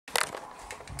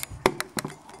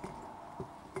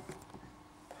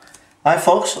Hi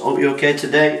folks, hope you're okay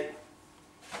today.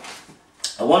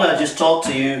 I want to just talk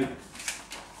to you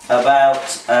about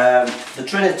the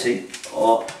Trinity,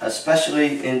 or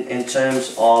especially in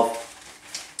terms of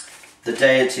the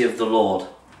deity of the Lord.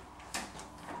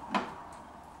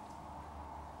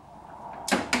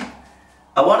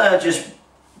 I want to just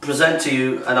present to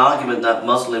you an argument that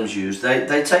Muslims use.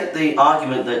 They take the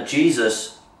argument that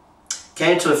Jesus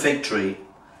came to a fig tree,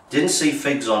 didn't see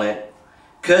figs on it,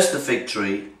 cursed the fig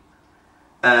tree,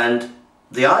 and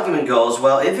the argument goes,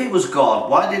 well, if he was God,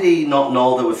 why did he not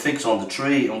know there were figs on the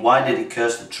tree, and why did he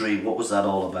curse the tree? What was that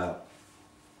all about?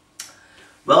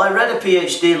 Well, I read a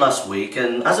PhD last week,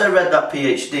 and as I read that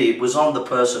PhD, it was on the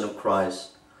person of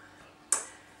Christ.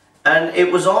 And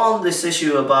it was on this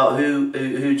issue about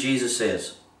who Jesus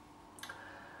is.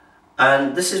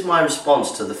 And this is my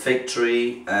response to the fig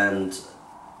tree and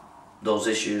those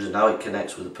issues and how it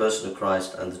connects with the person of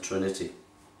Christ and the Trinity.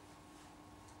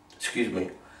 Excuse me.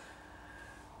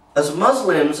 As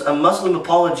Muslims and Muslim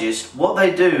apologists, what they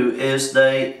do is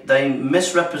they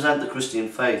misrepresent the Christian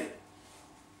faith.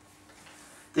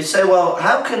 They say, well,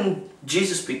 how can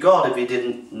Jesus be God if he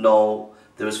didn't know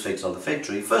there was figs on the fig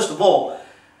tree? First of all,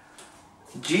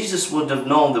 Jesus would have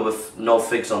known there were no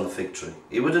figs on the fig tree.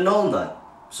 He would have known that.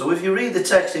 So if you read the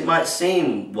text, it might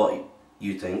seem what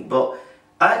you think, but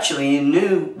actually he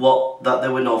knew that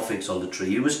there were no figs on the tree.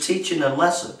 He was teaching a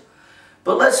lesson.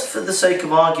 But let's, for the sake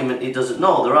of argument, he doesn't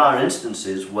know. There are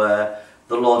instances where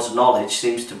the Lord's knowledge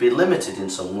seems to be limited in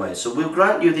some way. So we'll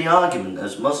grant you the argument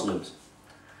as Muslims.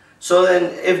 So then,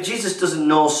 if Jesus doesn't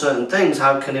know certain things,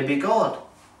 how can he be God?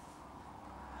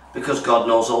 Because God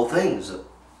knows all things.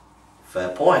 Fair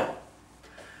point.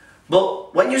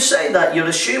 But when you say that, you're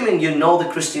assuming you know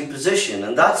the Christian position,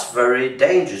 and that's very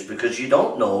dangerous because you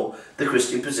don't know the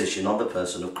Christian position on the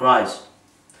person of Christ.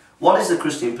 What is the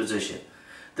Christian position?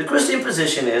 The Christian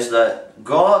position is that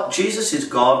Jesus is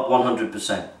God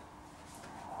 100%.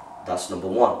 That's number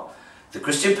one. The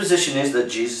Christian position is that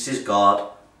Jesus is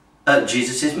God,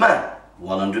 Jesus is man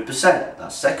 100%.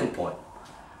 That's second point.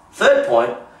 Third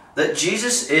point, that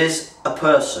Jesus is a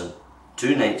person,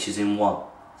 two natures in one.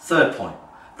 Third point.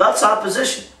 That's our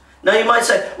position. Now you might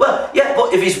say, well, yeah,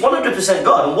 but if he's 100%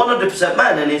 God and 100%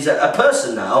 man and he's a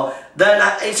person now, then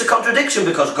it's a contradiction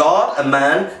because God and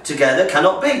man together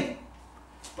cannot be.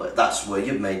 But that's where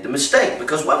you've made the mistake,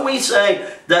 because when we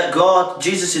say that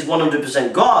Jesus is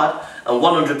 100% God and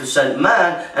 100%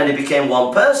 man and he became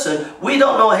one person, we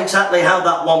don't know exactly how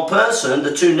that one person,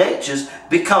 the two natures,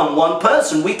 become one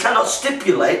person. We cannot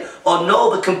stipulate or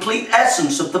know the complete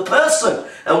essence of the person.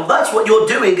 And that's what you're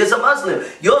doing as a Muslim.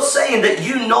 You're saying that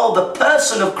you know the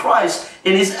person of Christ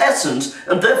in his essence,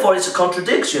 and therefore it's a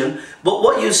contradiction. But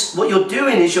what you're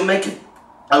doing is you're making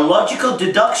a logical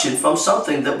deduction from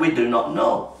something that we do not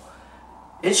know.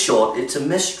 In short, it's a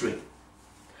mystery.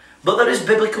 But there is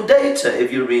biblical data.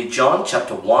 If you read John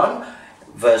chapter 1,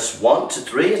 verse 1 to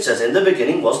 3, it says, in the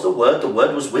beginning was the Word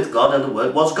was with God, and the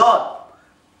Word was God.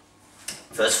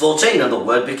 Verse 14, and the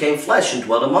Word became flesh and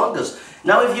dwelt among us.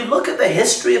 Now if you look at the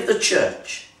history of the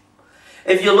church,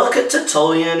 if you look at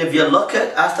Tertullian, if you look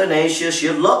at Athanasius,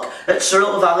 you look at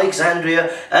Cyril of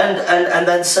Alexandria, and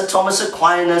then St. Thomas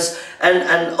Aquinas,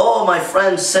 and oh my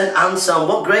friends, St. Anselm,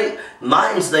 what great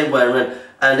minds they were,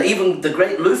 and even the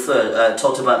great Luther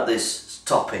taught about this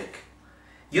topic.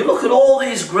 You look at all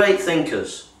these great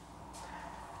thinkers,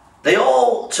 they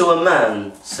all to a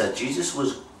man said Jesus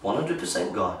was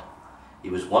 100% God, he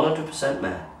was 100%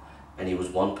 man, and he was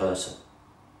one person.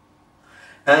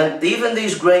 And even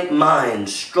these great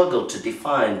minds struggled to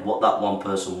define what that one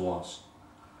person was.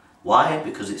 Why?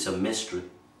 Because it's a mystery.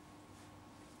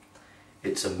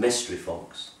 It's a mystery,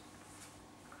 folks.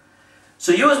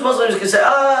 So you as Muslims can say,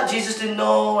 Jesus didn't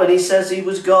know, and he says he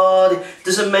was God. It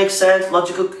doesn't make sense,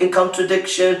 logical in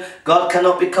contradiction. God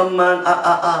cannot become man.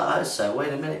 I say,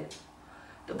 wait a minute.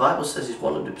 The Bible says he's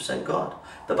 100% God.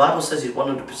 The Bible says he's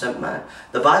 100% man.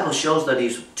 The Bible shows that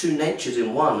he's two natures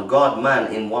in one, God,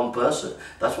 man in one person.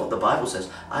 That's what the Bible says.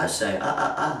 I say,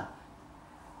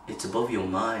 it's above your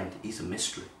mind. He's a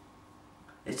mystery.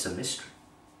 It's a mystery.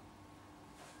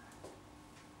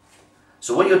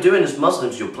 So what you're doing as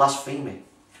Muslims, you're blaspheming.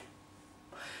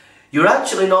 You're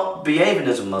actually not behaving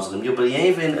as a Muslim. You're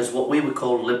behaving as what we would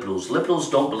call liberals. Liberals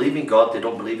don't believe in God. They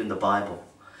don't believe in the Bible.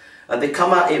 And they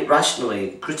come at it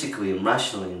rationally, critically and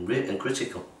rationally and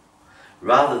critical,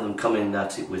 rather than coming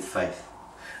at it with faith.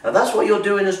 And that's what you're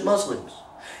doing as Muslims.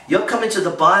 You're coming to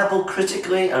the Bible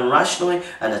critically and rationally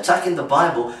and attacking the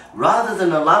Bible rather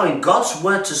than allowing God's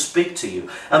word to speak to you.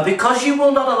 And because you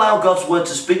will not allow God's word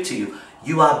to speak to you,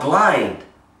 you are blind.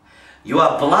 You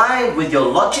are blind with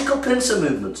your logical pincer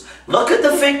movements. Look at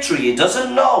the fig tree. He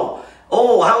doesn't know.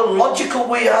 Oh, how logical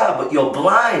we are, but you're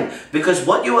blind because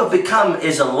what you have become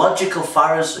is a logical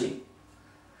Pharisee.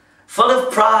 Full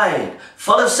of pride,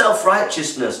 full of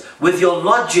self-righteousness, with your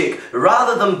logic,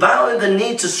 rather than bowing the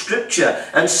knee to Scripture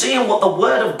and seeing what the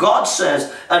Word of God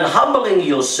says and humbling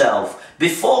yourself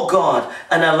before God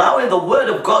and allowing the Word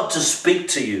of God to speak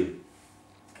to you.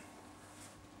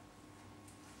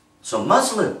 So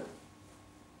Muslim,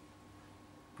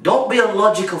 don't be a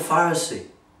logical Pharisee,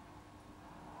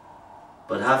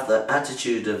 but have the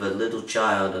attitude of a little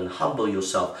child and humble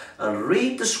yourself and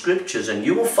read the Scriptures, and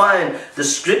you will find the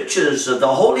Scriptures of the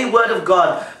Holy Word of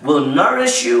God will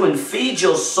nourish you and feed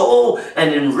your soul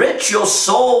and enrich your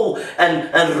soul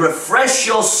and refresh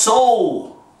your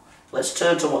soul. Let's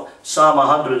turn to Psalm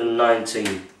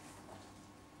 119.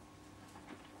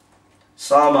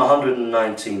 Psalm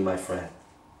 119, my friend.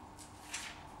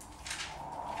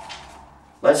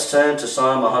 Let's turn to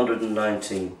Psalm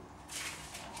 119.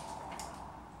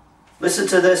 Listen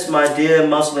to this, my dear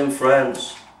Muslim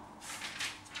friends.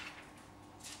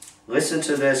 Listen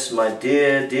to this, my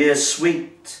dear, dear,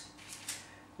 sweet,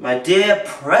 my dear,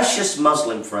 precious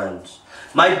Muslim friends.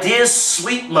 My dear,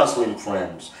 sweet Muslim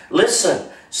friends. Listen,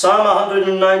 Psalm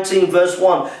 119 verse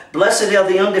 1. Blessed are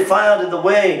the undefiled in the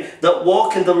way that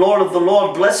walk in the law of the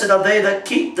Lord. Blessed are they that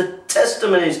keep the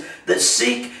testimonies, that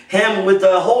seek Him with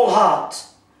their whole heart.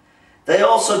 They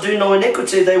also do no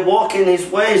iniquity, they walk in His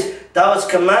ways. Thou hast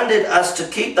commanded us to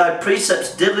keep Thy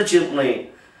precepts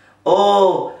diligently.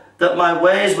 Oh, that my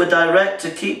ways were direct to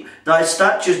keep Thy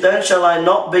statutes, then shall I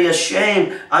not be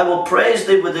ashamed. I will praise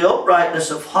Thee with the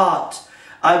uprightness of heart.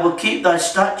 I will keep Thy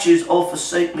statutes, oh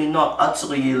forsake me not.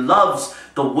 Utterly He loves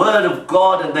the Word of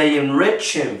God and they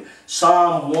enrich him.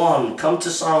 Psalm 1, come to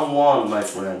Psalm 1, my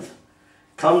friend.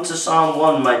 Come to Psalm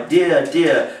 1, my dear,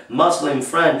 dear Muslim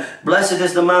friend. Blessed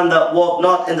is the man that walk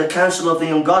not in the counsel of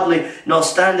the ungodly, nor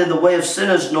stand in the way of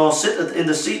sinners, nor sitteth in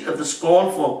the seat of the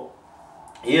scornful.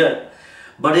 Here.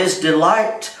 But his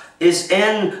delight is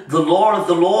in the law of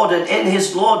the Lord, and in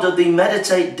His law doth he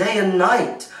meditate day and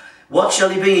night. What shall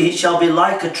he be? He shall be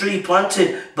like a tree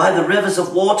planted by the rivers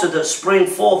of water that spring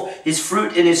forth his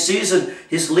fruit in his season.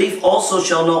 His leaf also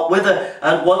shall not wither,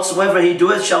 and whatsoever he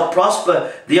doeth shall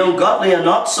prosper. The ungodly are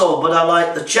not so, but are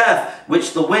like the chaff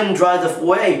which the wind driveth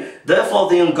away. Therefore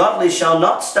the ungodly shall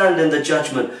not stand in the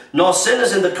judgment, nor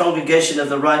sinners in the congregation of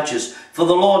the righteous. For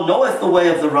the Lord knoweth the way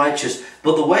of the righteous,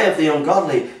 but the way of the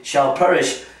ungodly shall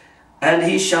perish. And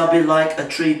he shall be like a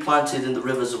tree planted in the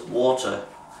rivers of water.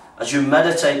 As you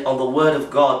meditate on the Word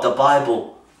of God, the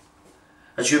Bible,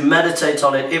 as you meditate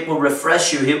on it, it will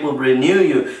refresh you, it will renew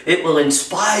you, it will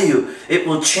inspire you, it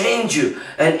will change you,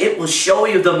 and it will show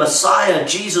you the Messiah,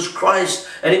 Jesus Christ,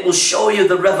 and it will show you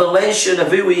the revelation of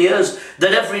who He is,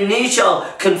 that every knee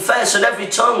shall confess and every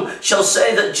tongue shall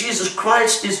say that Jesus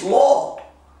Christ is Lord.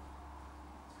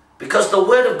 Because the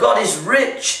Word of God is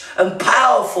rich and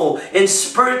powerful in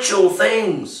spiritual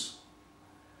things.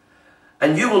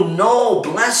 And you will know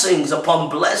blessings upon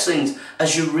blessings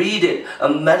as you read it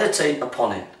and meditate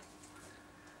upon it.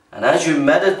 And as you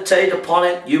meditate upon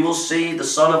it, you will see the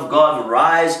Son of God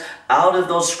rise out of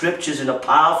those Scriptures in a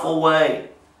powerful way.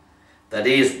 That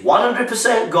He is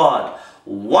 100% God,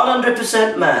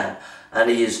 100% man, and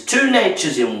He is two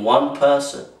natures in one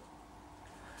person.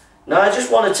 Now I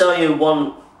just want to tell you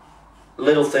one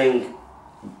little thing.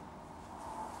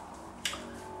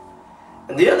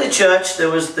 In the early church there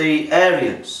was the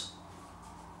Arians,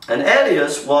 and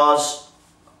Arius was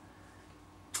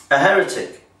a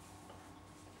heretic.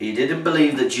 He didn't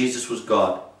believe that Jesus was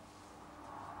God,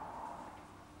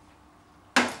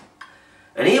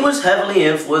 and he was heavily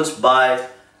influenced by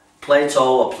Plato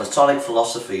or Platonic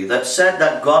philosophy that said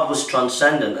that God was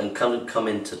transcendent and couldn't come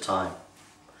into time.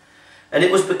 And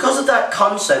it was because of that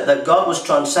concept that God was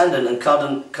transcendent and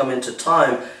couldn't come into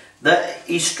time that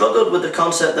he struggled with the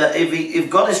concept that if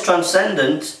God is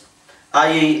transcendent,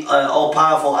 i.e.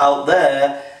 all-powerful out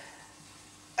there,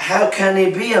 how can He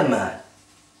be a man?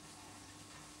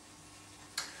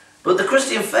 But the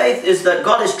Christian faith is that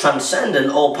God is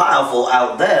transcendent, all-powerful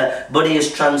out there, but He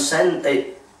is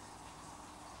transcendent.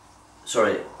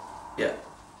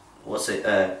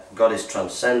 God is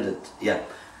transcendent. Yeah.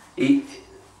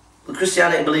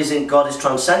 Christianity believes in God is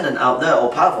transcendent out there,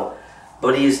 all-powerful,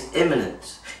 but He is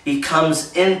immanent. He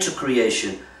comes into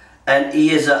creation, and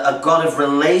He is a God of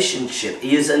relationship.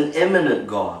 He is an immanent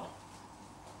God.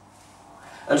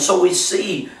 And so we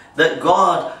see that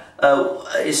God,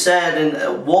 is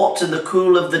said, walked in the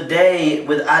cool of the day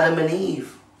with Adam and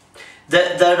Eve.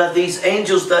 That there are these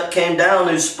angels that came down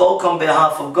who spoke on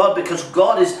behalf of God, because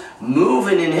God is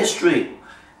moving in history.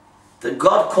 That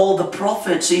God called the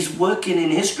prophets. He's working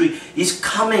in history. He's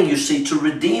coming, you see, to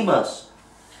redeem us.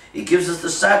 He gives us the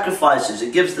sacrifices.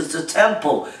 He gives us the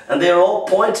temple. And they're all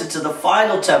pointed to the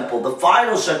final temple, the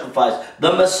final sacrifice,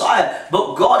 the Messiah.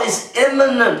 But God is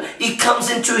imminent. He comes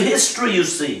into history, you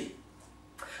see.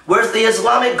 Whereas the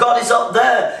Islamic God is up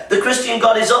there. The Christian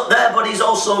God is up there, but He's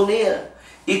also near.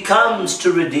 He comes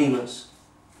to redeem us.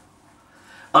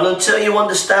 And until you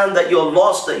understand that you're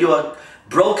lost, that you are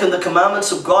broken the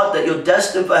commandments of God, that you're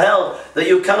destined for hell, that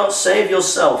you cannot save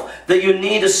yourself, that you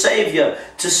need a Savior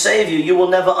to save you, you will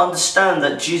never understand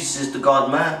that Jesus is the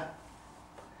God-man.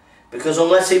 Because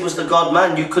unless He was the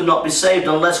God-man, you could not be saved.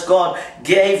 Unless God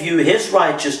gave you His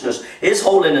righteousness, His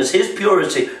holiness, His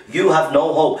purity, you have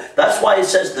no hope. That's why it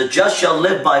says, the just shall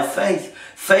live by faith.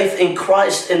 Faith in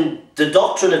Christ, in the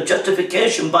doctrine of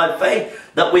justification by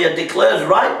faith, that we are declared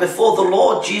right before the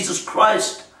Lord Jesus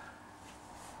Christ.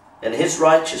 In His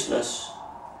righteousness.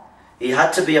 He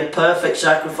had to be a perfect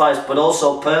sacrifice, but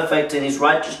also perfect in His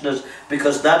righteousness,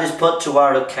 because that is put to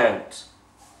our account.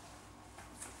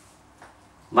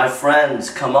 My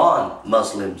friends, come on,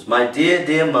 Muslims, my dear,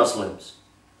 dear Muslims.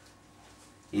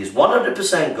 He is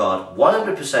 100% God,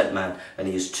 100% man, and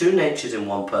He is two natures in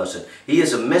one person. He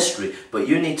is a mystery, but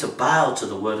you need to bow to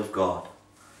the Word of God.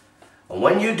 And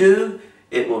when you do,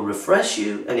 it will refresh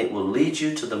you and it will lead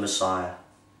you to the Messiah.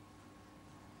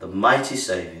 The mighty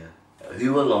Saviour,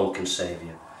 who alone can save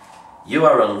you. You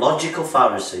are a logical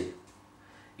Pharisee.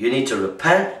 You need to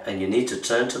repent and you need to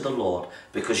turn to the Lord,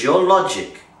 because your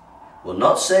logic will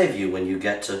not save you when you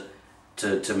get to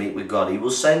meet with God. He will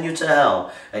send you to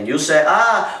hell, and you'll say,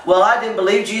 well, I didn't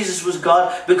believe Jesus was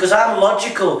God because I'm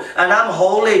logical and I'm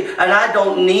holy and I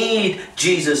don't need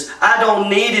Jesus. I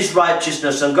don't need His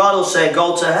righteousness. And God will say,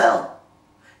 go to hell.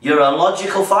 You're a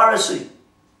logical Pharisee.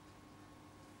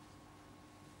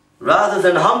 Rather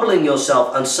than humbling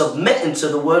yourself and submitting to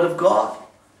the Word of God,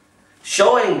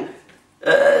 showing,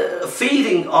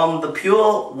 feeding on the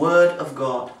pure Word of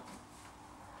God,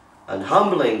 and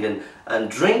humbling and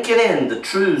drinking in the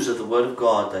truths of the Word of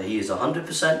God, that He is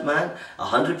 100% man,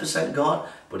 100% God,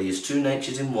 but He is two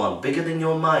natures in one. Bigger than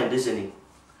your mind, isn't He?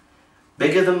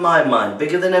 Bigger than my mind,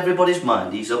 bigger than everybody's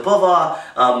mind. He's above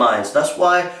our minds. That's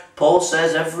why Paul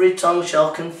says, every tongue shall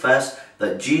confess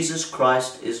that Jesus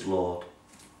Christ is Lord.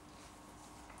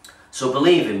 So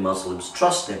believe in Muslims,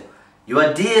 trust Him. You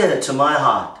are dear to my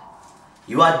heart.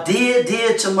 You are dear,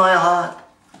 dear to my heart.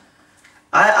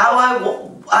 How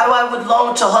I would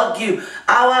long to hug you.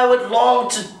 How I would long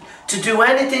to do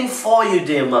anything for you,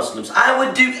 dear Muslims. I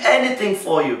would do anything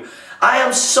for you. I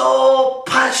am so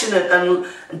passionate and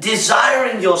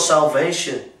desiring your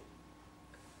salvation.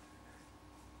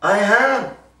 I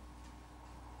am.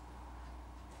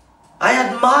 I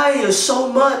admire you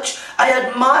so much. I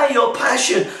admire your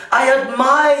passion. I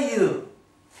admire you.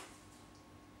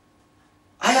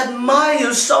 I admire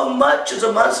you so much as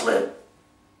a Muslim.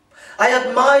 I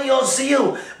admire your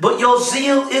zeal, but your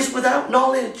zeal is without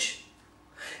knowledge.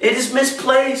 It is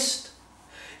misplaced.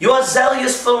 You are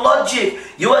zealous for logic.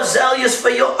 You are zealous for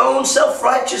your own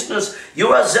self-righteousness. You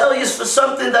are zealous for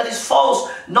something that is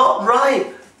false, not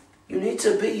right. You need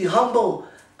to be humble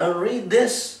and read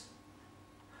this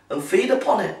and feed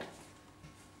upon it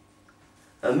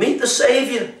and meet the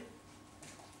Savior.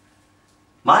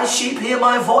 My sheep hear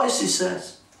my voice, He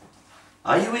says.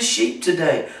 Are you His sheep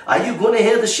today? Are you going to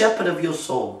hear the shepherd of your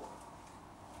soul?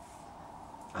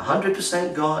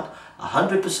 100% God,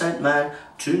 100% man,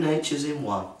 two natures in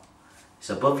one. It's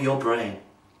above your brain.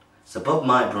 It's above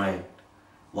my brain.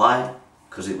 Why?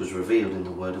 Because it was revealed in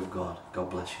the Word of God. God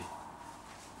bless you.